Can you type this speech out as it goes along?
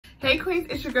Hey queens,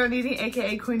 it's your girl Nene,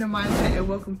 aka Queendom Mindset, and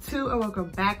welcome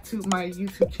back to my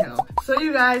YouTube channel. So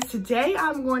you guys, today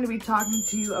I'm going to be talking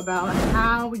to you about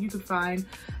how you can find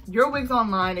your wigs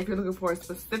online if you're looking for a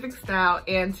specific style.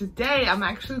 And today I'm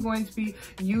actually going to be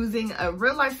using a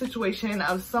real life situation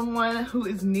of someone who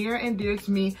is near and dear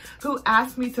to me who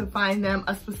asked me to find them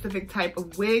a specific type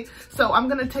of wig. So I'm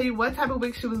going to tell you what type of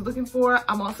wig she was looking for.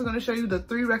 I'm also going to show you the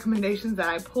 3 recommendations that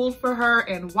I pulled for her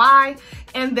and why.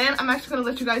 And then I'm actually going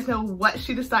to let you guys know what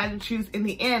she decided to choose in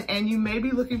the end. And you may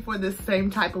be looking for this same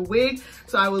type of wig.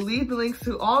 So I will leave the links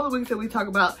to all the wigs that we talk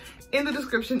about in the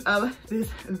description of this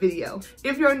video.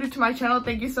 If you're new to my channel,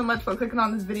 thank you so much for clicking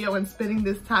on this video and spending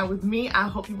this time with me. I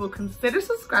hope you will consider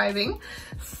subscribing.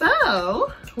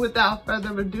 So without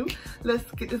further ado, let's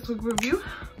get this wig review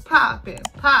popping.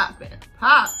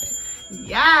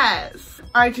 Yes.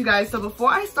 All right, you guys, so before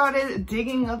I started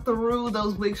digging through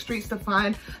those wig streets to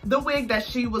find the wig that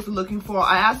she was looking for,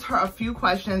 I asked her a few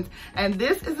questions, and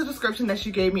this is the description that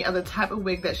she gave me of the type of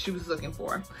wig that she was looking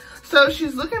for. So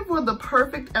she's looking for the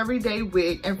perfect everyday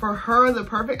wig, and for her, the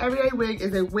perfect everyday wig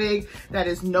is a wig that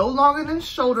is no longer than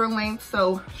shoulder length,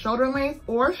 so shoulder length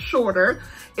or shorter.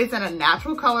 It's in a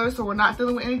natural color, so we're not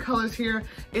dealing with any colors here.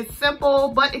 It's simple,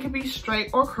 but it can be straight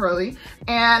or curly,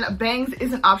 and bangs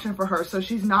is an option for her, so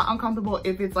she's not uncomfortable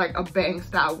if it's like a bang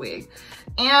style wig.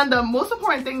 And the most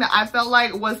important thing that I felt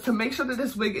like was to make sure that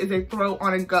this wig is a throw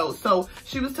on and go. So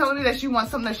she was telling me that she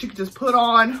wants something that she could just put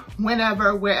on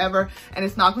whenever, wherever, and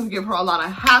it's not going to give her a lot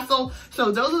of hassle.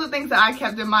 So those are the things that I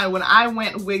kept in mind when I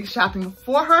went wig shopping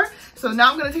for her. So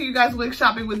now I'm going to take you guys wig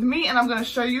shopping with me, and I'm going to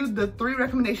show you the 3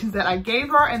 recommendations that I gave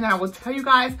her, and then I will tell you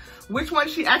guys which one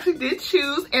she actually did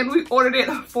choose, and we ordered it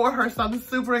for her, so I'm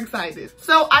super excited.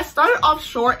 So I started off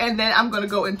short, and then I'm going to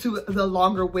go into the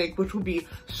longer wig, which will be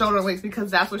shoulder length, because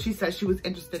that's what she said she was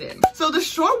interested in. So the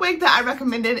short wig that I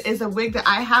recommended is a wig that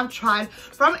I have tried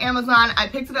from Amazon. I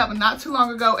picked it up not too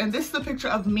long ago, and this is a picture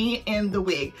of me in the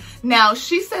wig. Now,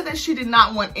 she said that she did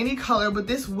not want any color, but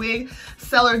this wig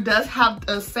seller does have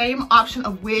the same option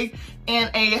of wig in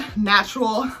a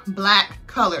natural black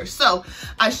color. So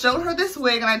I showed her this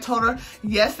wig and I told her,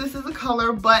 yes, this is a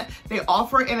color, but they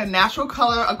offer it in a natural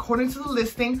color according to the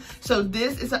listing. So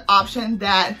this is an option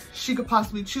that she could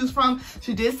possibly choose from.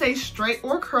 She did say straight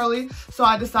or curly, so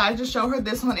I decided to show her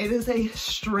this one. It is a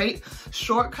straight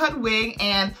shortcut wig,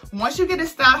 and once you get it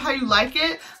styled how you like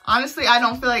it, honestly, I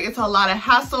don't feel like it's a lot of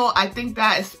hassle. I think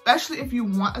that especially if you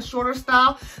want a shorter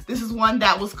style, this is one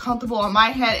that was comfortable on my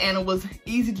head and it was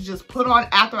easy to just put on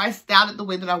after I styled it the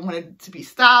way that I wanted it to be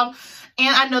styled.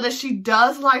 And I know that she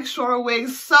does like shorter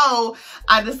wigs, so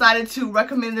I decided to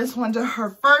recommend this one to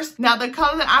her first. Now, the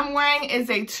color that I'm wearing is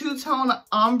a 2-tone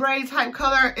ombre type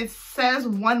color. It says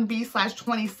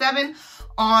 1B/27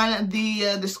 on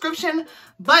the description,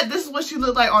 but this is what she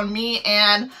looked like on me,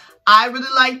 and I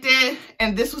really liked it,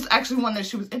 and this was actually one that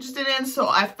she was interested in, so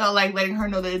I felt like letting her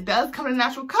know that it does come in a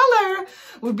natural color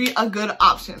would be a good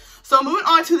option. So moving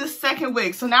on to the second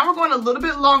wig. So now we're going a little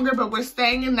bit longer, but we're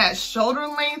staying in that shoulder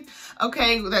length,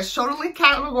 okay, that shoulder length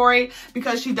category,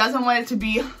 because she doesn't want it to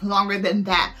be longer than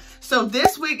that. So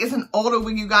this wig is an older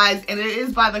wig, you guys, and it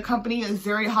is by the company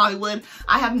Zeri Hollywood.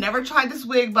 I have never tried this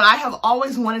wig, but I have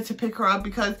always wanted to pick her up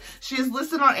because she is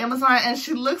listed on Amazon and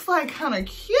she looks like kind of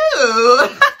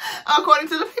cute according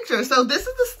to the picture. So this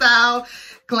is the style,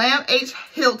 Glam H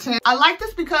Hilton. I like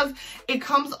this because it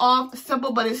comes off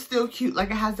simple, but it's still cute.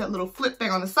 Like, it has that little flip thing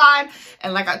on the side.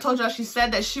 And like I told y'all, she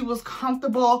said that she was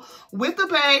comfortable with the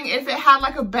bang if it had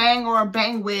like a bang or a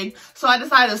bang wig. So I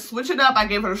decided to switch it up. I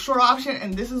gave her the short option,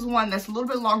 and this is one that's a little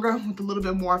bit longer with a little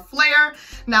bit more flair.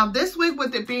 Now, this wig,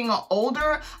 with it being an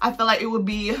older, I feel like it would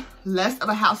be less of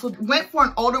a hassle. Went for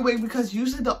an older wig because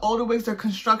usually the older wigs, their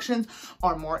constructions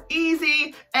are more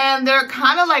easy and they're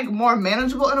kind of like more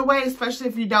manageable in a way, especially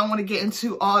if you don't want to get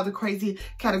into all the crazy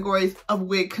categories of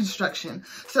wig construction.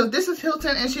 So this is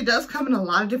Hilton, and she does come in a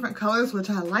lot of different colors,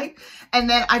 which I like. And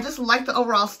then I just like the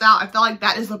overall style. I feel like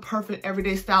that is a perfect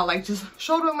everyday style, like just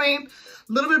shoulder length,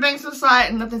 a little bit of bangs to the side,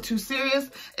 and nothing too serious.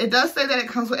 It does say that it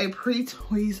comes with a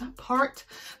pre-tweeze part,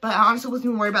 but I honestly wasn't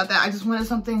even worried about that. I just wanted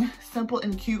something simple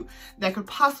and cute that could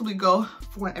possibly go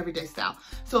for an everyday style.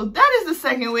 So that is the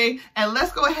second wig, and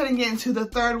let's go ahead and get into the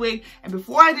third wig. And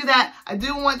before I do that, I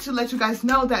do want to let you guys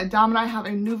know that Dom and I have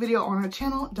a new video on our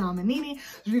channel, Dom and Nene.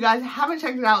 So if you guys haven't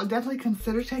checked it out, definitely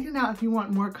consider checking it out if you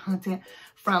want more content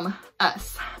from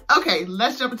us. Okay,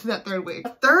 let's jump into that third wig. The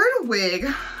third wig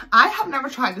I have never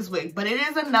tried this wig, but it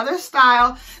is another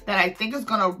style that I think is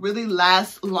gonna really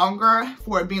last longer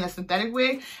for it being a synthetic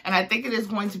wig. And I think it is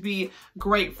going to be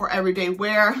great for everyday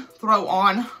wear, throw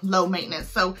on, low maintenance.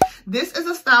 So this is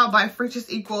a style by Freakish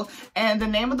Equal, and the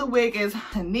name of the wig is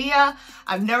Hania.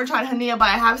 I've never tried Hania, but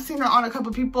I have seen her on a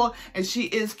couple people, and she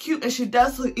is cute and she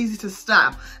does look easy to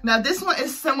style. Now this one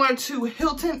is similar to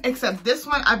Hilton, except this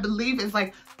one I believe is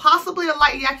like possibly a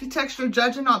light yaki texture,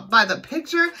 judging on by the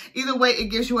picture. Either way, it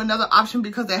gives you another option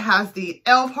because it has the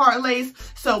L part lace,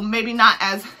 so maybe not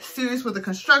as serious with the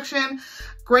construction.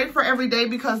 Great for every day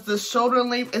because the shoulder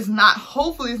length is not,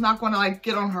 hopefully it's not going to like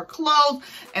get on her clothes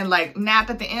and like nap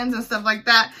at the ends and stuff like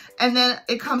that. And then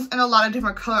it comes in a lot of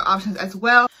different color options as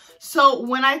well. So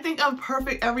when I think of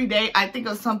perfect everyday, I think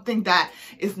of something that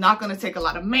is not going to take a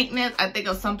lot of maintenance. I think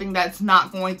of something that's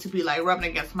not going to be like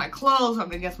rubbing against my clothes,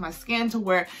 rubbing against my skin to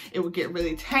where it would get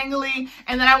really tangly.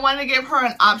 And then I wanted to give her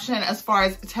an option as far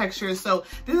as texture. So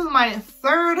this is my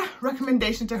third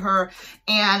recommendation to her.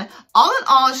 And all in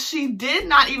all, she did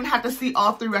not even have to see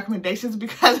all three recommendations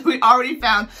because we already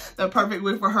found the perfect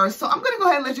wig for her. So I'm going to go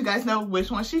ahead and let you guys know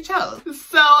which one she chose.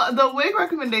 So the wig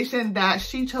recommendation that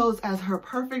she chose as her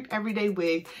perfect everyday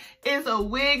wig is a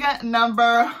wig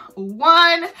number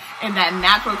 1 in that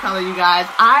natural color, you guys.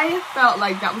 I felt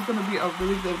like that was going to be a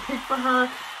really good pick for her,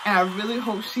 and I really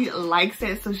hope she likes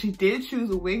it. So she did choose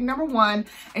wig number 1,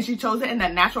 and she chose it in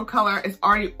that natural color. It's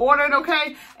already ordered,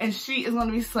 okay? And she is going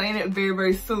to be slaying it very,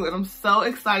 very soon. And I'm so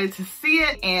excited to see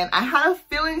it. And I had a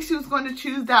feeling she was going to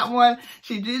choose that one.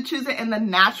 She did choose it in the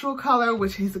natural color,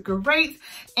 which is great.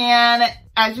 And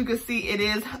as you can see, it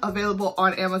is available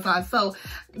on Amazon. So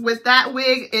with that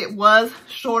wig, it was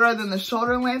shorter than the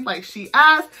shoulder length like she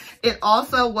asked. It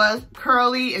also was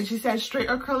curly, and she said straight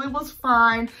or curly was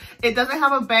fine. It doesn't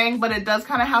have a bang, but it does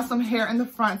kind of have some hair in the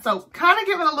front. So kind of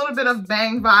giving a little bit of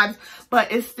bang vibes, but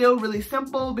it's still really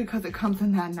simple because it comes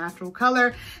in that natural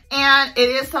color. And it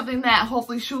is something that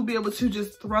hopefully she'll be able to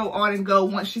just throw on and go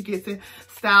once she gets it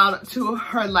styled to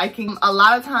her liking. A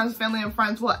lot of times family and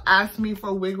friends will ask me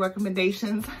for wig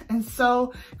recommendations, and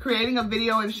so creating a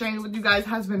video and sharing it with you guys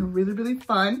has been really, really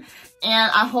fun.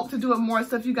 And I hope to do it more.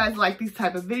 So if you guys like these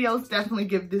type of videos, definitely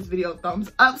give this video a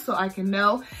thumbs up so I can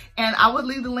know. And I would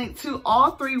leave the link to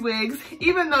all 3 wigs,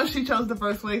 even though she chose the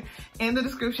first wig, in the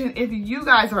description if you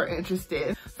guys are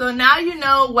interested. So now you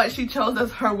know what she chose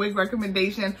as her wig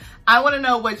recommendation. I want to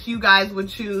know what you guys would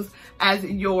choose as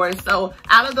yours. So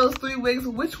out of those 3 wigs,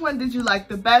 which one did you like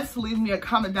the best? Leave me a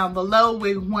comment down below,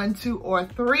 wig 1, 2, or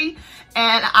 3.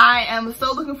 And I am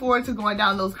so looking forward to going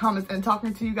down those comments and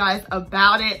talking to you guys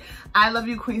about it. I love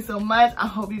you queens so much. I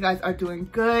hope you guys are doing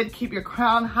good. Keep your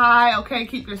crown high, okay?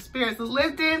 Keep your spirits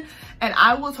lifted. And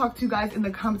I will talk to you guys in the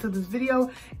comments of this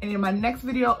video and in my next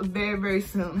video very, very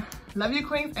soon. Love you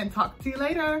queens, and talk to you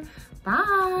later.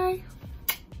 Bye.